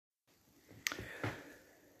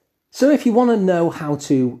So if you want to know how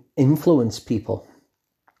to influence people,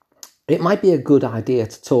 it might be a good idea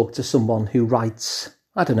to talk to someone who writes,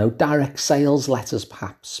 I don't know, direct sales letters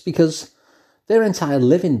perhaps, because their entire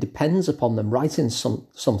living depends upon them writing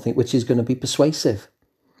something which is going to be persuasive.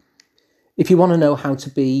 If you want to know how to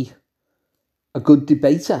be a good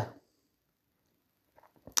debater,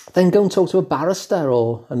 then go and talk to a barrister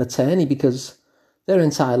or an attorney, because their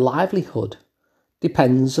entire livelihood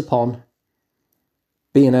depends upon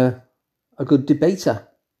being a good debater.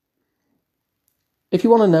 If you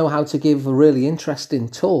want to know how to give a really interesting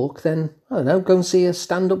talk, then, I don't know, go and see a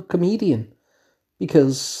stand-up comedian,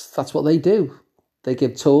 because that's what they do. They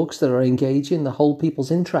give talks that are engaging, that hold people's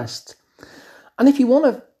interest. And if you want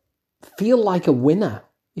to feel like a winner,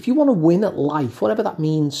 if you want to win at life, whatever that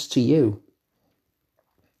means to you,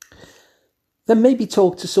 then maybe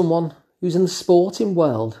talk to someone who's in the sporting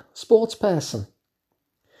world, sports person,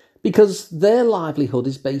 because their livelihood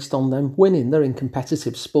is based on them winning. They're in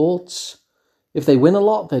competitive sports. If they win a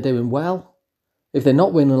lot, they're doing well. If they're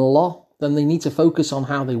not winning a lot, then they need to focus on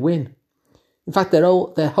how they win. In fact, their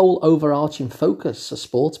whole overarching focus, a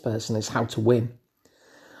sports person, is how to win.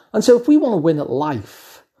 And so if we want to win at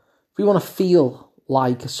life, if we want to feel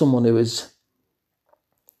like someone who is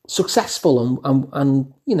successful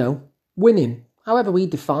and winning, however we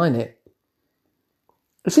define it,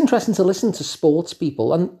 it's interesting to listen to sports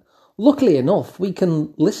people. And luckily enough, we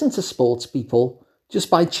can listen to sports people just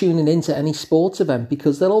by tuning into any sports event,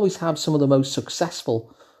 because they'll always have some of the most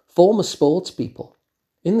successful former sports people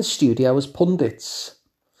in the studio as pundits.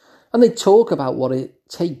 And they talk about what it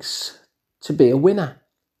takes to be a winner.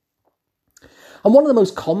 And one of the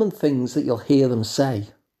most common things that you'll hear them say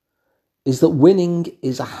is that winning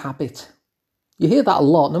is a habit. You hear that a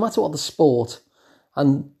lot, no matter what the sport.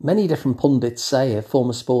 And many different pundits say it,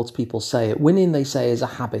 former sports people say it. Winning, they say, is a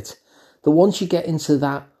habit. That once you get into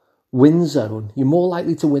that win zone, you're more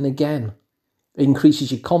likely to win again. It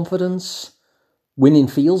increases your confidence. Winning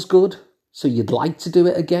feels good, so you'd like to do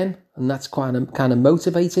it again. And that's kind of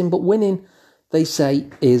motivating. But winning, they say,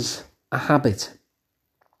 is a habit.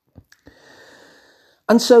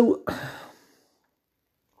 And so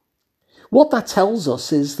what that tells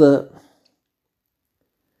us is that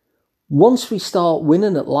once we start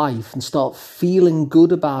winning at life and start feeling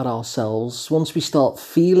good about ourselves, once we start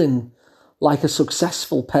feeling like a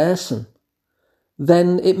successful person,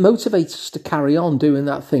 then it motivates us to carry on doing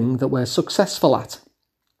that thing that we're successful at.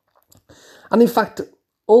 And in fact,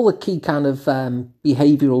 all the key kind of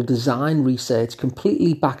behavioural design research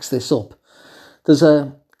completely backs this up. There's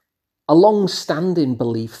a long-standing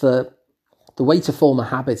belief that the way to form a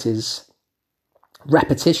habit is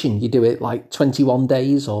repetition. You do it like 21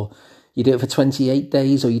 days, or you do it for 28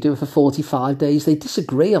 days, or you do it for 45 days. They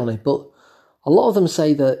disagree on it, but a lot of them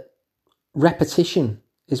say that repetition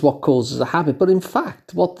is what causes a habit. But in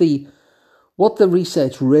fact, what the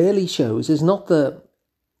research really shows is not that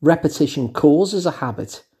repetition causes a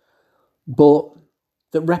habit, but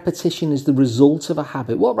that repetition is the result of a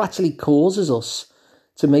habit. What actually causes us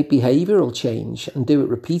to make behavioural change and do it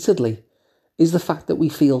repeatedly is the fact that we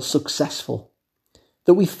feel successful,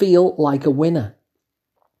 that we feel like a winner.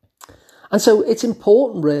 And so it's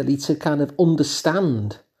important really to kind of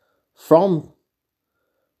understand from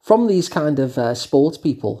these kind of sports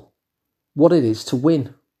people what it is to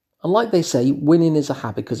win. And like they say, winning is a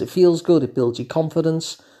habit because it feels good, it builds your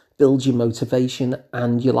confidence, builds your motivation,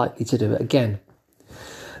 and you're likely to do it again.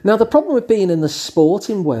 Now, the problem with being in the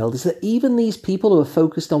sporting world is that even these people who are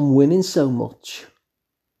focused on winning so much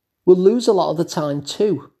will lose a lot of the time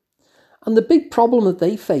too. And the big problem that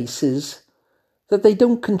they face is that they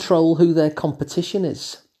don't control who their competition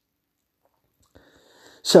is.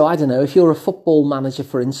 So I don't know, if you're a football manager,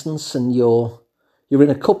 for instance, and you're in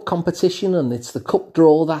a cup competition and it's the cup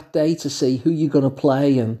draw that day to see who you're going to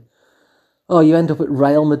play, and you end up at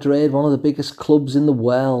Real Madrid, one of the biggest clubs in the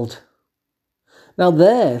world. Now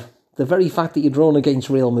the very fact that you're drawn against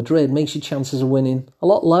Real Madrid makes your chances of winning a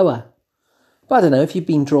lot lower. But I don't know, if you've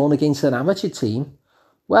been drawn against an amateur team,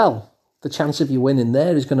 well, the chance of you winning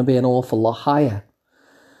there is going to be an awful lot higher.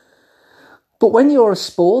 But when you're a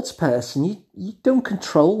sports person, you don't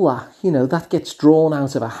control that. That gets drawn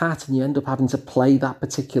out of a hat and you end up having to play that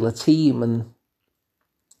particular team, and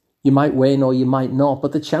you might win or you might not,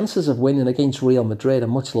 but the chances of winning against Real Madrid are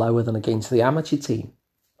much lower than against the amateur team.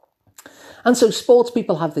 And so sports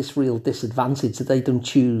people have this real disadvantage that they don't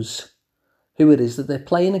choose who it is that they're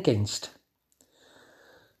playing against.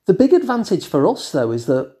 The big advantage for us, though, is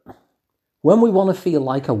that when we want to feel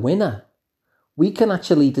like a winner, we can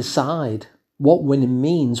actually decide what winning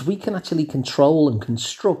means. We can actually control and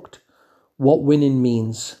construct what winning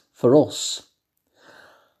means for us.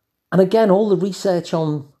 And again, all the research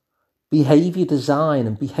on behaviour design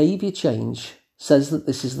and behaviour change says that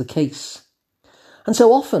this is the case. And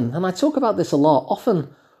so often, and I talk about this a lot,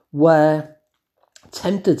 often we're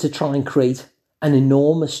tempted to try and create an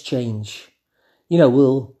enormous change.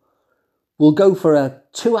 We'll go for a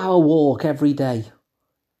 2-hour walk every day.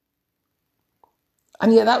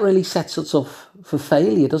 And yet that really sets us up for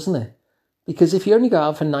failure, doesn't it? Because if you only go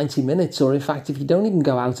out for 90 minutes, or in fact, if you don't even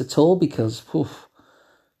go out at all because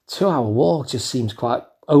 2-hour walk just seems quite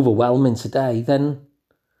overwhelming today, then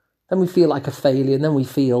we feel like a failure, and then we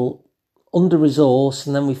feel under-resourced,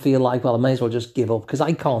 and then we feel like, well, I may as well just give up because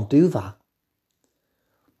I can't do that.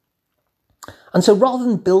 And so rather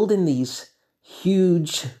than building these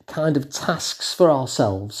huge kind of tasks for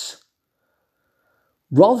ourselves,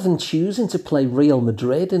 rather than choosing to play Real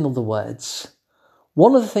Madrid, in other words,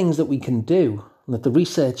 one of the things that we can do, and that the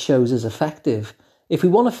research shows is effective, if we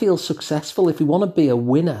want to feel successful, if we want to be a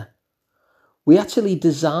winner, we actually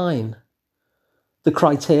design the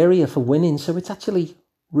criteria for winning so it's actually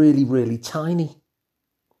really, really tiny.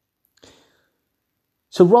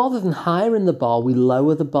 So rather than higher the bar, we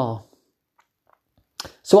lower the bar.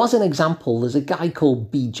 So as an example, there's a guy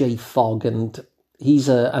called BJ Fogg, and he's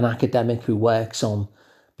an academic who works on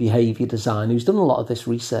behaviour design, who's done a lot of this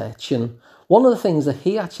research. And one of the things that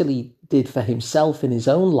he actually did for himself in his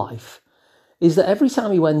own life is that every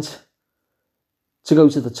time he went to go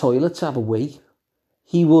to the toilet to have a wee,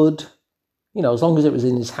 he would, as long as it was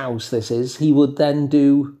in his house, he would then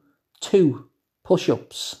do 2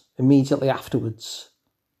 push-ups immediately afterwards.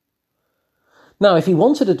 Now, if he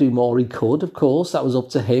wanted to do more, he could, of course, that was up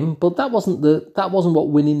to him, but that wasn't what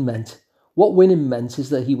winning meant. What winning meant is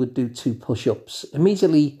that he would do 2 push-ups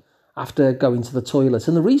immediately after going to the toilet.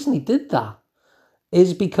 And the reason he did that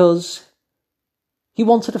is because he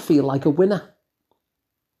wanted to feel like a winner.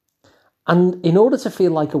 And in order to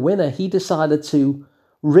feel like a winner, he decided to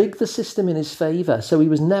rig the system in his favour. So he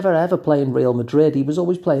was never ever playing Real Madrid. He was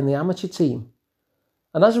always playing the amateur team.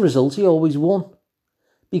 And as a result, he always won.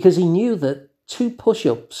 Because he knew that 2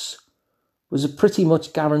 push-ups was a pretty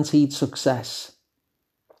much guaranteed success.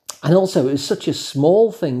 And also, it was such a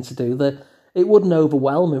small thing to do that it wouldn't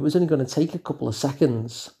overwhelm him. It was only going to take a couple of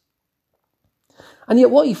seconds. And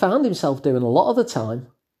yet what he found himself doing a lot of the time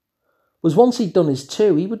was once he'd done his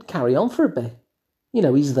 2, he would carry on for a bit.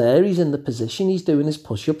 He's there, he's in the position, he's doing his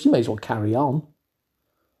push-ups, he may as well carry on.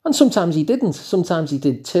 And sometimes he didn't. Sometimes he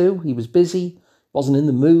did 2, he was busy, wasn't in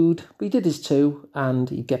the mood, but he did his 2 and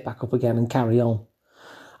he'd get back up again and carry on.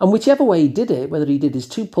 And whichever way he did it, whether he did his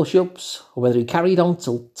 2 push-ups or whether he carried on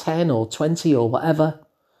till 10 or 20 or whatever,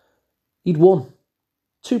 he'd won.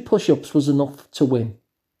 2 push-ups was enough to win.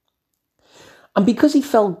 And because he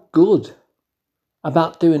felt good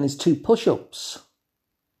about doing his 2 push-ups,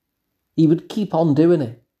 he would keep on doing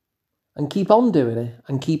it and keep on doing it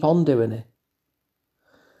and keep on doing it.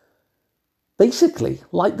 Basically,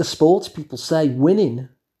 like the sports people say, winning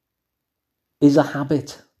is a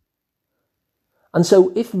habit. And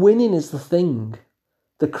so if winning is the thing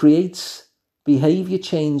that creates behaviour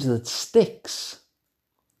change that sticks,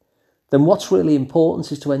 then what's really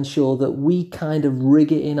important is to ensure that we kind of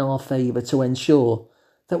rig it in our favour to ensure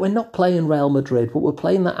that we're not playing Real Madrid, but we're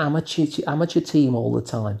playing that amateur team all the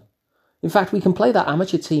time. In fact, we can play that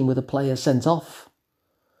amateur team with a player sent off.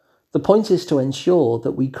 The point is to ensure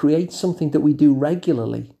that we create something that we do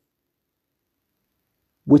regularly,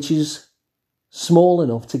 which is small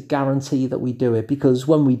enough to guarantee that we do it, because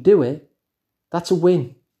when we do it, that's a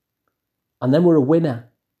win. And then we're a winner.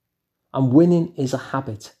 And winning is a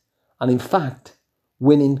habit. And in fact,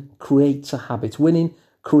 winning creates a habit. Winning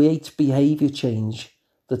creates behaviour change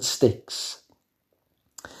that sticks.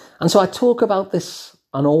 And so I talk about this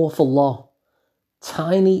an awful lot.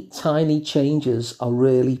 Tiny, tiny changes are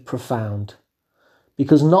really profound,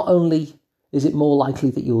 because not only is it more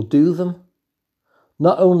likely that you'll do them,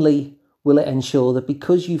 not only will it ensure that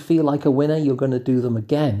because you feel like a winner, you're going to do them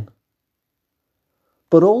again,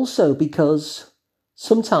 but also because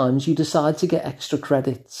sometimes you decide to get extra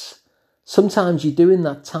credits. Sometimes you're doing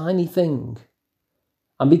that tiny thing,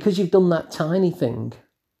 and because you've done that tiny thing,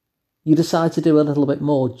 you decide to do a little bit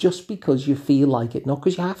more just because you feel like it, not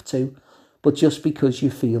because you have to, but just because you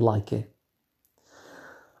feel like it.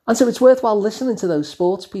 And so it's worthwhile listening to those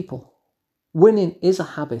sports people. Winning is a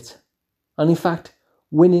habit. And in fact,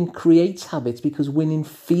 winning creates habits, because winning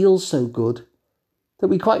feels so good that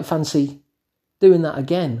we quite fancy doing that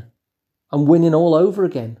again and winning all over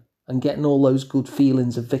again and getting all those good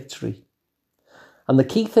feelings of victory. And the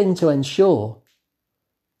key thing to ensure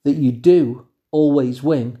that you do always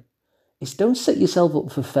win is don't set yourself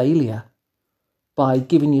up for failure by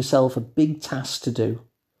giving yourself a big task to do,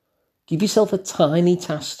 Give yourself a tiny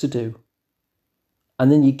task to do,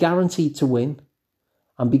 and then you're guaranteed to win.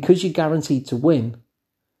 And because you're guaranteed to win,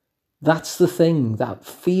 that's the thing, that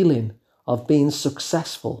feeling of being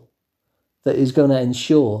successful, that is going to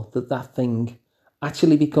ensure that that thing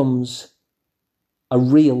actually becomes a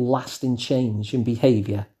real lasting change in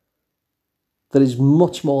behaviour that is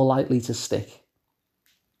much more likely to stick.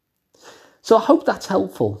 So I hope that's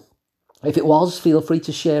helpful. If it was, feel free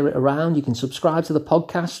to share it around. You can subscribe to the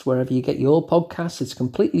podcast wherever you get your podcasts. It's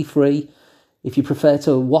completely free. If you prefer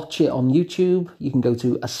to watch it on YouTube, you can go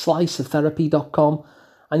to asliceoftherapy.com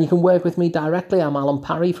and you can work with me directly. I'm Alan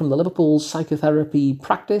Parry from the Liverpool Psychotherapy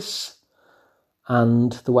Practice,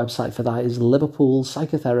 and the website for that is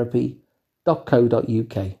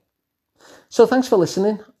liverpoolpsychotherapy.co.uk. So thanks for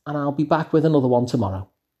listening, and I'll be back with another one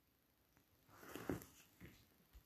tomorrow.